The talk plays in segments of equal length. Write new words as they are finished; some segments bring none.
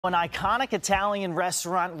An iconic Italian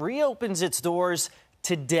restaurant reopens its doors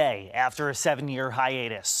today after a 7-year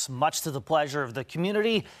hiatus, much to the pleasure of the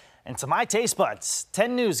community and to my taste buds.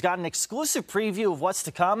 10 News got an exclusive preview of what's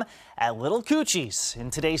to come at Little Cucci's in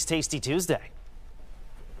today's Tasty Tuesday.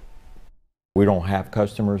 We don't have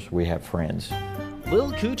customers, we have friends.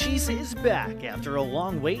 Little Cucci's is back after a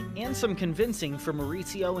long wait and some convincing from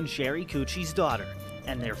Maurizio and Sherry Cucci's daughter.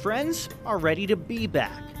 And their friends are ready to be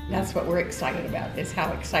back. That's what we're excited about, is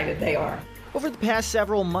how excited they are. Over the past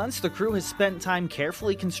several months, the crew has spent time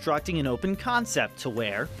carefully constructing an open concept to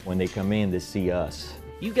where, when they come in, they see us.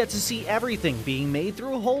 You get to see everything being made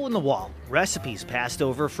through a hole in the wall. Recipes passed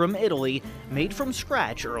over from Italy, made from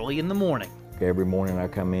scratch early in the morning. Every morning I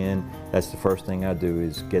come in, that's the first thing I do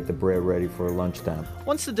is get the bread ready for lunchtime.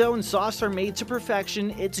 Once the dough and sauce are made to perfection,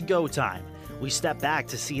 it's go time. We step back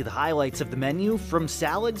to see the highlights of the menu, from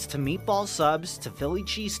salads to meatball subs to Philly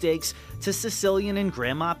cheesesteaks to Sicilian and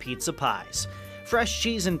grandma pizza pies. Fresh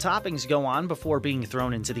cheese and toppings go on before being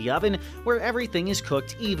thrown into the oven, where everything is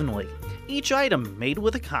cooked evenly. Each item made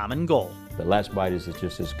with a common goal. The last bite is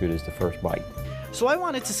just as good as the first bite. So I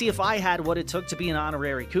wanted to see if I had what it took to be an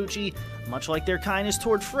honorary Cucci. Much like their kindness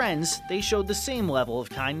toward friends, they showed the same level of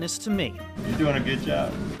kindness to me. You're doing a good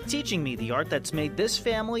job. Teaching me the art that's made this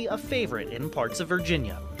family a favorite in parts of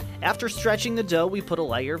Virginia. After stretching the dough, we put a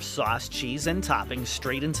layer of sauce, cheese, and toppings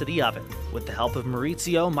straight into the oven. With the help of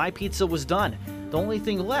Maurizio, my pizza was done. The only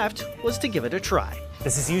thing left was to give it a try.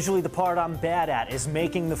 This is usually the part I'm bad at, is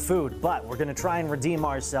making the food, but we're gonna try and redeem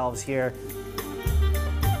ourselves here.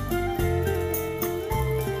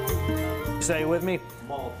 Say it with me.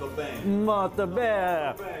 Molto bene. Molto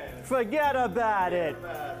bene. Forget about it.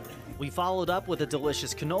 We followed up with a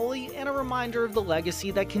delicious cannoli and a reminder of the legacy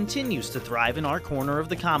that continues to thrive in our corner of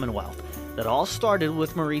the Commonwealth. That all started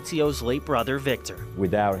with Maurizio's late brother, Victor.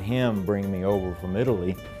 Without him bringing me over from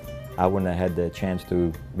Italy, I wouldn't have had the chance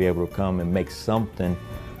to be able to come and make something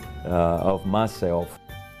of myself.